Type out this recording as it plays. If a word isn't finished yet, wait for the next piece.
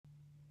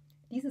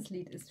Dieses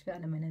Lied ist für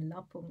alle meine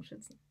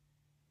LARP-Bogenschützen.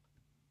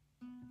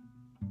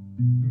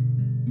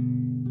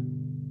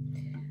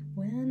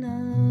 When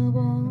I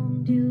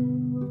want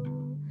you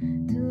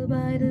to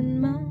bite in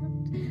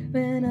mud,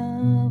 when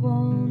I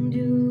want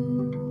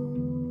you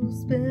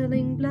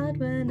spilling blood,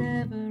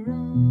 whenever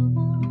I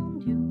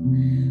want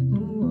you,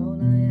 all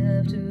I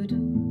have to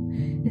do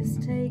is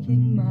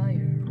taking my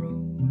arrow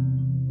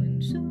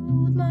and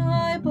shoot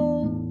my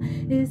bow,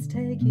 is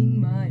taking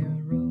my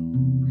arrow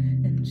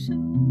and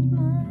shoot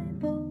my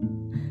bow.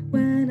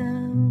 When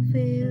I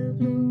feel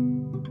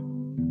blue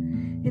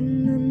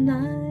in the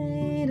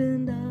night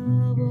and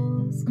I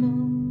was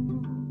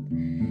called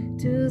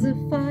to the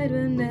fight,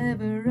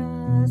 whenever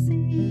I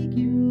seek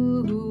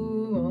you,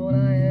 all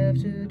I have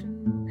to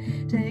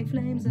do, take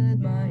flames at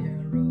my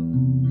arrow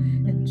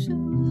and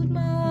shoot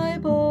my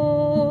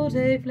bow,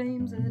 take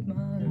flames at my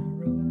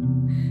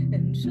arrow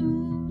and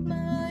shoot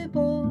my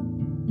bow.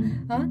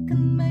 I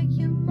can make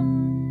you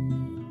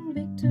mine,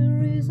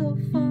 victory so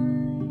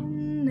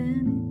fine,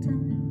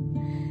 anytime,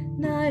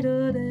 night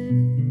or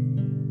day.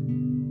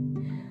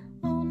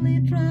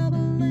 Only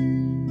trouble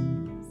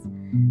is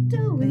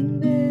doing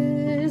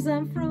this,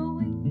 I'm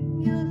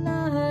throwing your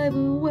life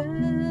away.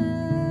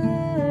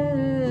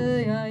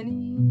 I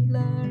need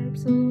LARP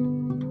so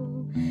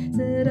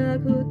that I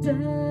could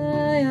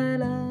die. I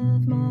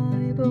love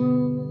my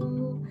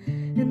bow,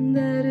 and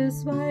that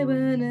is why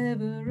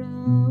whenever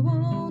I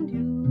want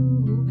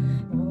you,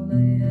 all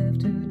I have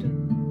to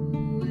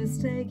do is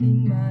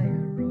taking my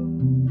arrow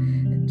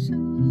and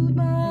shoot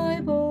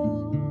my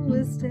bow,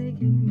 is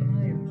taking